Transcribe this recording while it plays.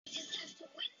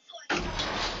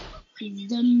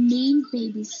The main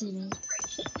babysitter.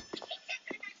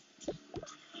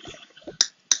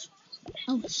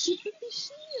 Oh, she could be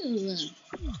here.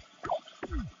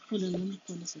 Hold on, let me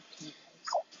put this up here.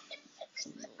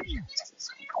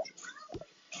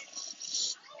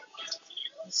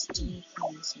 Let's do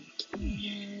this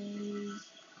okay.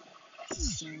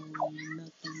 So,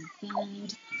 nothing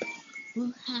bad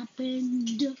will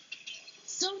happen.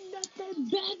 So, nothing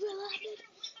bad will happen.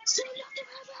 So, nothing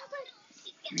bad will happen.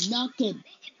 Knocking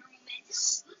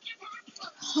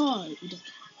hard.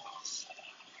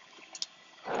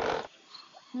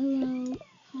 Hello.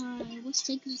 Hi. What's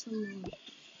taking so long?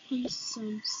 Please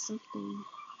something.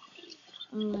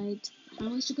 Alright. How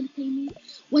much you gonna pay me?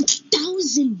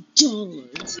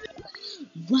 $1,000.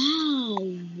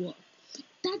 Wow.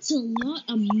 That's a lot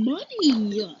of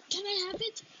money. Can I have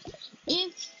it?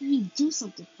 If you do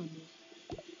something for me.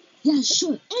 Yeah,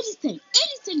 sure. Anything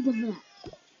but that.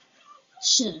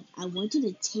 Sure. I want you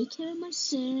to take care of my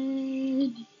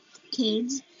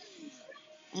kids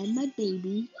and my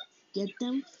baby. Get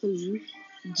them food,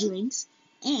 drinks,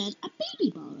 and a baby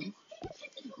bottle.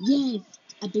 Yeah,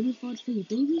 a baby bottle for your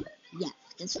baby? Yeah,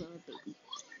 that's for a baby.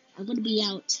 I'm gonna be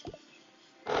out.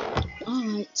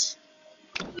 Alright.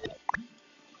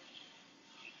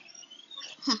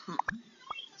 Haha.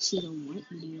 She don't want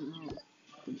me at all.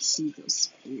 Gonna see those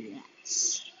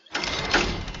rats.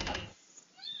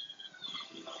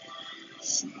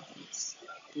 See those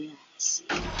rats.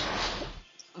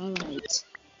 Alright.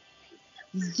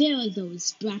 There are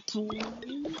those brats.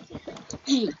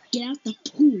 Hey, get out the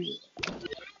pool.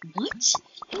 What?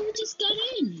 You just got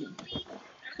in.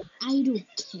 I don't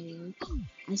care.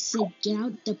 I said get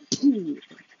out the pool.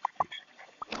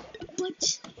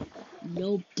 But,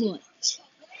 no but.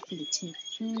 I'm gonna take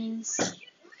this.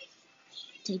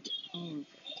 Take all of it.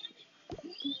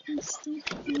 It's the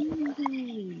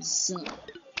fingers.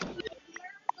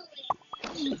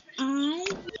 I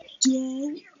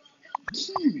don't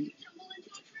care.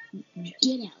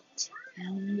 Get out.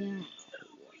 Now.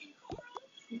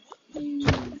 Okay.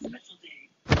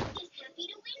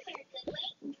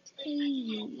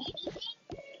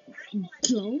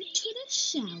 Go to the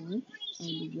shower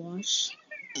and wash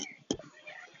up.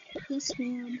 Yes,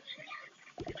 ma'am.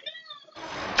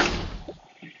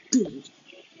 Good.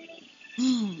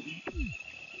 Oh,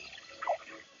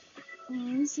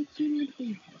 it's a cute little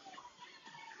baby.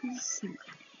 He's asleep.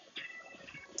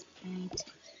 Alright.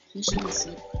 You should be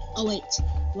asleep. Oh, wait.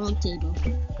 Wrong table.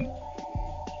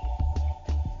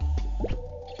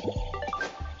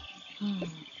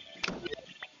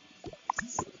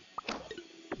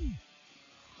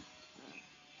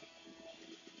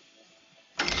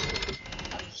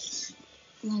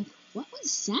 Like, what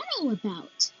was that all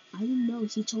about? I don't know.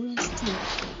 She told us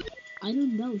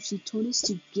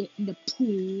to get in the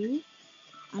pool.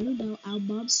 I don't know. Our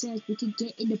mom says we can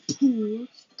get in the pool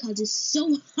because it's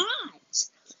so hot.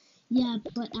 Yeah,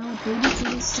 but our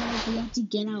babysitter said we have to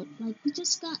get out. Like, we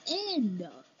just got in.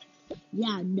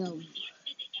 Yeah, no.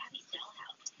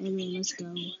 Anyway, let's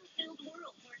go.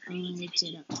 Alright,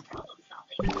 get up.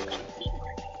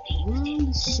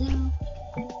 Wrong show.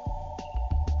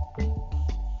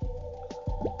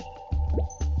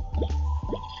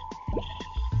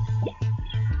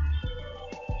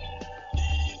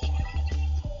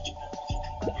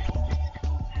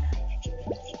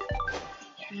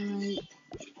 Alright,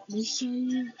 make sure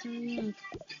you hurry up.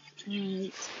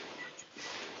 Alright.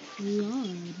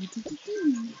 Lord.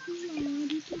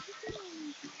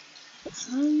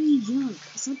 Hurry up,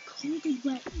 cause I'm cold and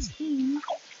wet too.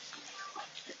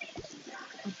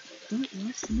 Don't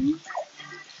rush me.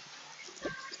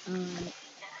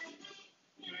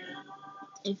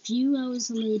 A few hours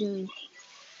later.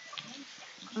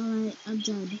 Alright, I'm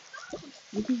done.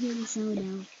 You can get in the shower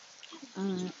now.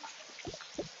 Alright.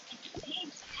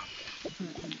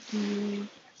 I'm here.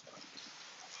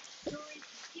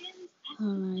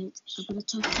 Alright, I'm gonna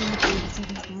talk to you in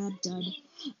seconds now. I'm done.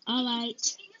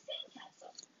 Alright.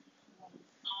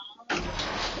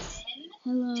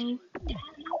 Hello.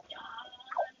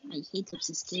 I hate lips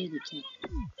and scaredy cat.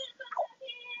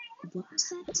 What was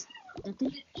that?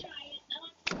 Nothing?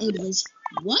 Anyways,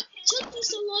 what took you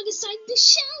so long inside the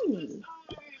shower?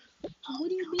 What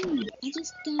do you mean? I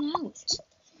just got out.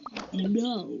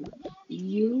 No.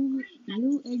 You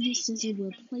and your sister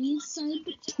were playing inside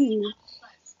the pool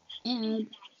and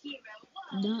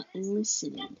not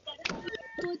listening.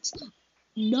 But,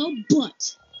 no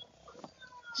but.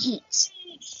 Hit.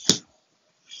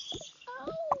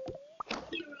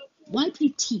 Wipe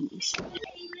your tears.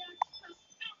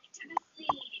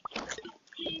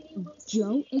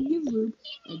 Go in your room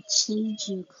and change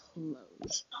your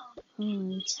clothes.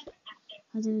 Alright.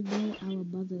 I didn't know our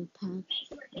mother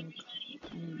passed.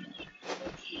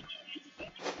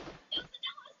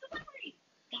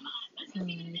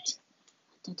 Alright.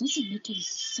 That doesn't make any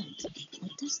sense.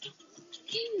 Like, that's not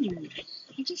fair.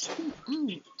 I just went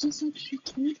out, just like she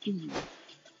told me.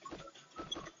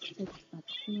 Take my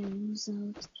clothes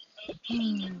out.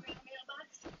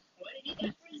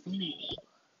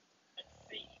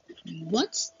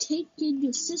 What's taking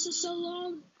your sister so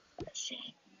long?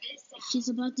 She's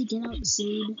about to get out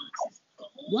soon.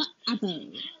 What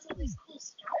happened?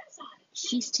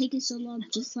 She's taking so long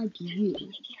just like you.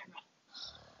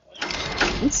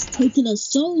 What's taking us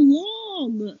so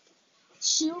long?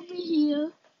 She'll be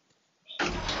here.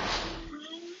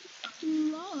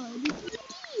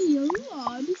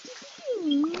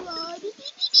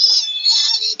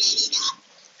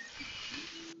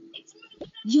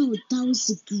 Yo, that was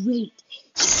a great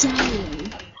shower.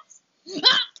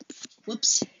 Ah!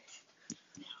 Whoops.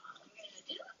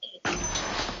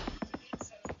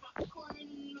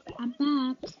 I'm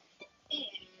back.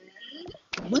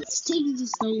 What's taking you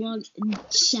so long in the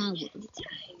shower?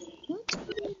 What do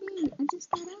you mean? I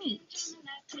just got out.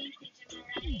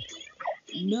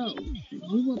 No,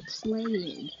 you were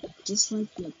playing just like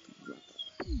your brother.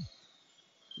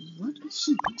 What was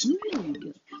she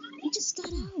doing? I just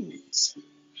got out.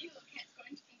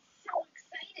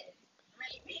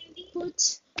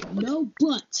 But, no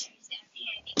but.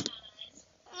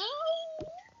 Ow.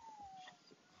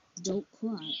 Don't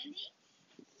cry.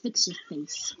 Fix your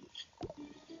face.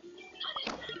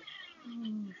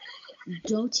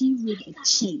 Dirty with a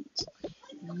change.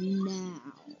 Now.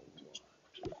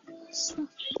 Stop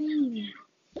fair.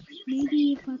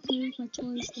 Maybe if I play with my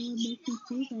toys, it would make me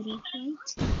feel better, right?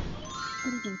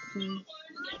 I'm gonna go play.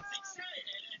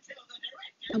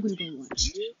 I'm gonna go watch.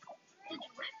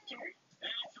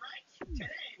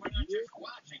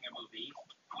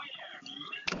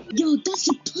 Yo, that's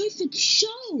a perfect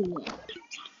show!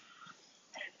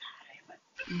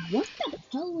 What the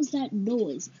hell was that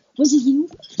noise? Was it you?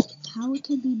 How it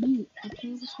can be me? I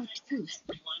play with my toys.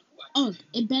 Oh,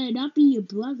 it better not be your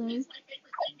brother.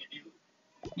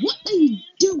 What are you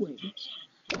doing?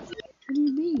 What do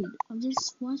you mean? I'm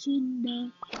just watching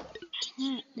the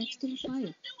cat next to the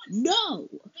fire. No!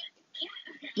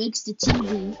 Breaks the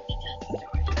TV.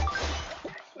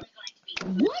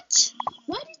 What?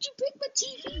 Why did you break my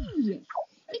TV?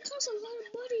 It costs a lot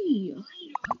of money.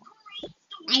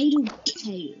 I don't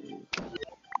care.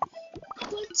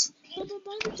 But my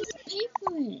mother just paid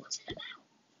for it.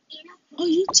 Are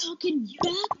you talking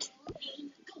back?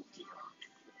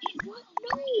 What?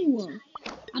 No.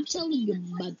 I'm telling your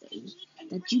mother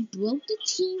that you broke the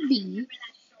TV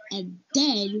and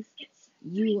then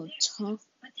you will talk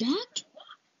back?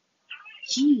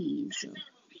 Jeez.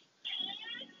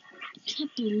 I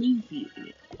can't believe you.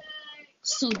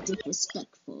 So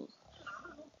disrespectful.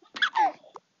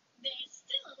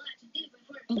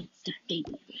 Oh, the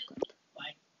baby woke up.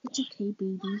 It's okay,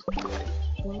 baby.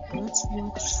 Well, let's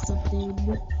watch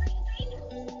something.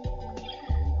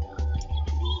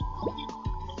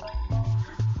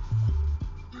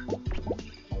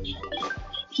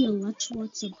 Here, let's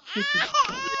watch some Pokemon.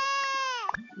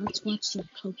 Let's watch some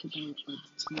Pokemon on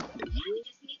the TV.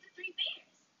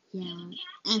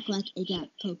 Yeah, act like it got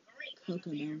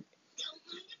Pokemon.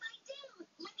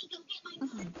 I'm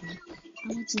hungry. I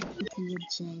want some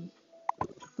PB&J.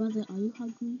 Brother, are you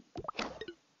hungry?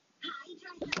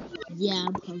 Yeah,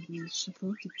 I'm hungry. She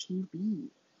broke the TV.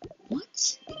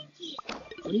 What?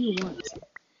 What do you want?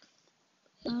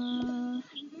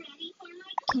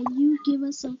 Can you give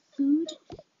us some food?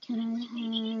 Can I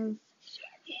have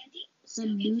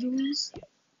some noodles?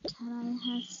 Can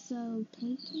I have some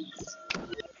pancakes?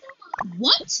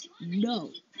 What?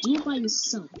 No. Do it by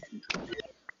yourself.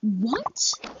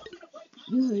 What?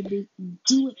 You heard me.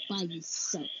 Do it by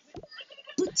yourself.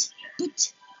 But,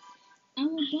 our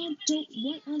mom don't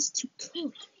want us to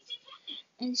cook.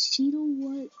 And she don't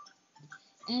want,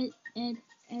 and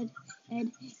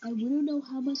we don't know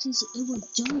how much it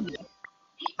was done.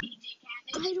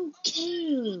 I don't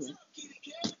care.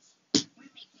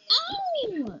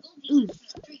 Ow! Oof.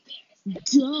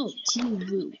 Go to your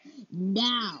room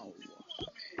now.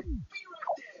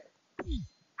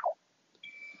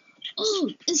 Oh,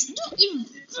 it's not even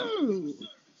food.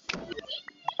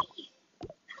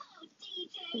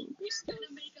 Oh, it's not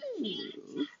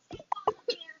food.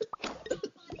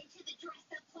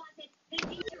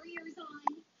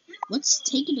 What's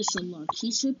taking us so long?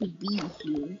 She should be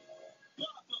here.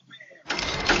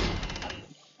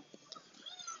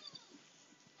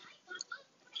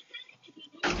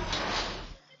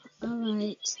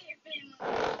 Alright.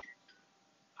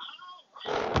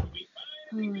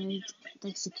 Alright,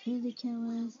 the security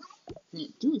cameras.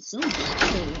 Dude, so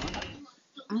bad.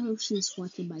 I hope she's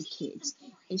watching my kids.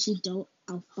 If she don't,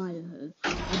 I'll fire her.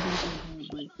 I'll her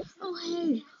money. Oh,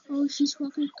 hey. Oh, she's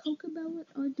walking Coconut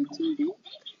on the TV?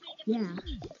 Yeah.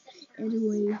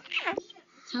 Anyway,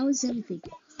 how is everything?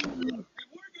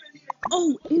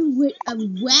 Oh, it went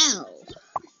well.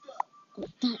 Oh,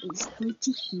 that is great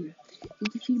to hear.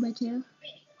 Did you feed my kid?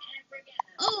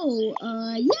 Oh,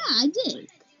 yeah, I did.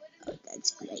 Oh,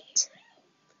 that's great.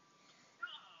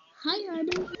 Hi,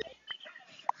 honey.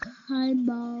 Hi,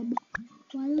 Mom.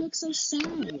 Why you look so sad?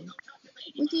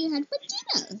 What did you have for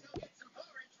dinner?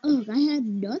 Oh, I had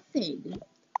nothing.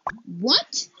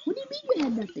 What? What do you mean you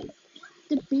had nothing?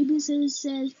 The babysitter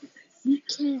said we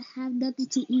can't have nothing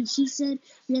to eat. She said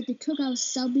we had to cook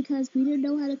ourselves because we didn't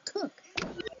know how to cook.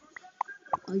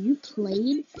 Are you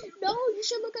playing? No, you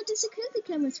should look at the security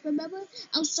cameras. Remember?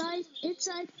 Outside,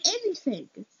 inside, everything.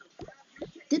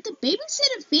 Did the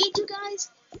babysitter feed you guys?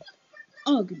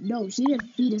 Oh, no, she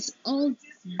didn't feed us all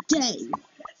day.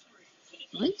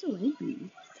 Why are you so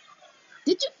angry?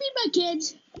 Did you feed my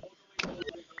kids?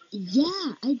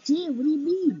 Yeah, I did. What do you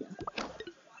mean?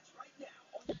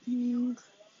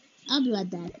 I'll be right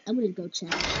back. I'm gonna go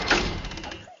check.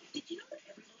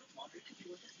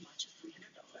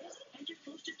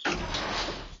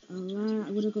 Alright,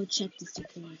 I'm gonna go check the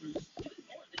security.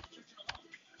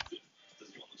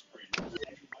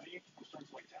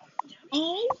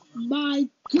 Oh my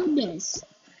goodness!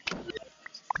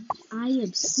 I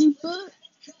am super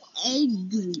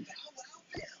angry.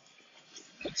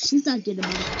 She's not getting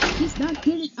money. She's not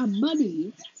getting our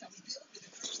money.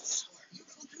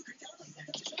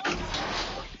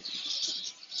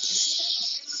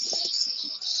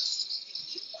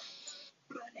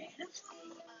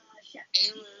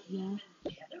 Yeah.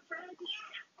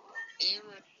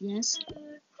 Yes.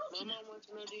 My mom wants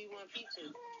to know, do you want pizza?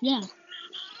 Yeah.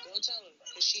 Don't tell her,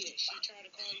 cause she tried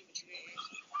to call you, but you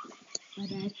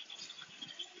didn't answer. My bad.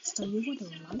 So you want to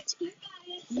lie to me?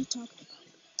 What are you talking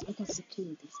about? I got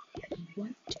security.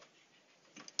 What?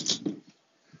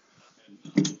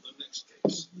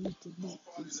 You did not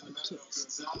use my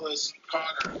kids. Gonzalez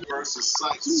Carter versus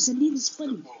Sykes. Please, I need this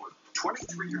funny.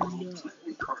 23-year-old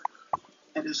Clinton Carter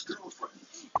and his girlfriend.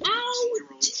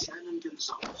 Ouch! Shannon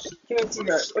Gonzalez. Oh,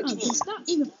 that's not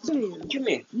even fair. What you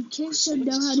mean? You kids should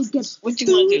know how to get what you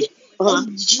want to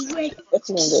do? Drink. What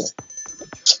you want to do?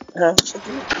 Huh?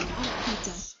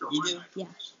 Pizza. You do? Yeah.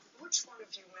 Which one of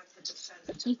you met the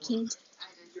defendant? Hey, kid.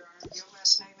 Your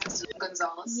last name is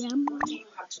Gonzalez? Yeah. What do you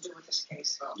have to do with this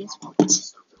case? Guess what?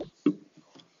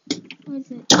 What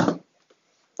is it?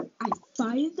 I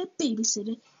fired the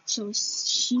babysitter so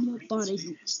she won't bother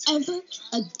you ever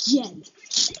again.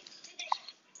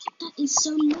 That is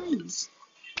so nice.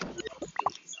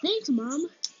 Thanks, Mom.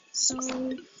 So,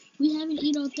 we haven't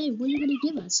eaten all day. What are you going to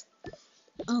give us?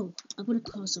 Oh, I'm going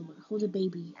to call someone. Hold the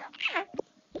baby.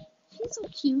 He's so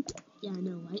cute. Yeah, I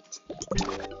know, right?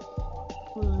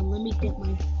 Hold on, let me get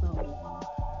my phone.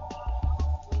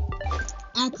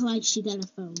 Act like she got a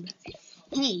phone.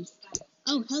 Hey.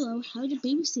 Oh, hello. How's the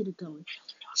babysitter going?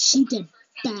 She did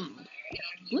bad.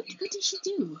 What did she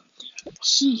do?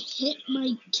 She hit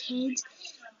my kids,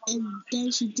 and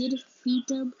then she didn't feed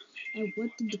them and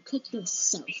wanted to cook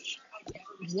herself.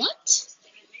 What?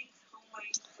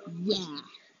 Yeah.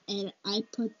 And I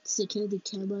put security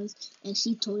cameras, and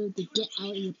she told them to get out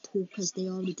of the pool because they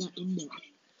already got in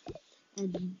there.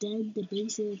 And then the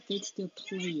babysitter thinks they're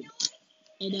playing.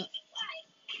 And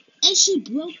she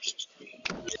broke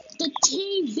the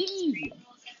TV.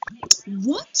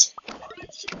 What?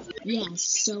 Yeah,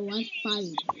 so I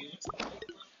fired her.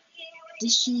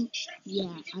 Did she?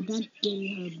 Yeah, I'm not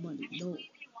getting her money. No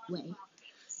way.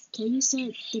 Can you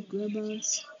set the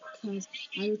grandmas? Because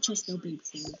I don't trust no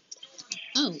babysitter.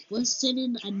 Oh, we're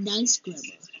sending a nice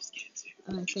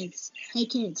grandma. Thanks. Hey,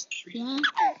 kids. Yeah?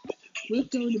 We're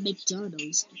going to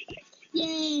McDonald's.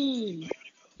 Yay!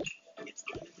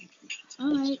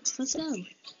 Alright, let's go.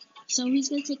 So who's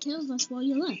going to take care of us while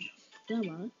you're left?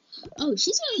 Grandma. Oh,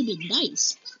 she's going to be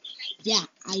nice. Yeah,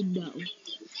 I know.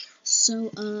 So,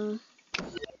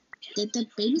 did the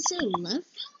babysitter left?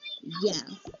 Yeah.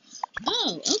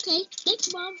 Oh, okay.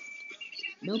 Thanks, Mom.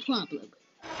 No problem.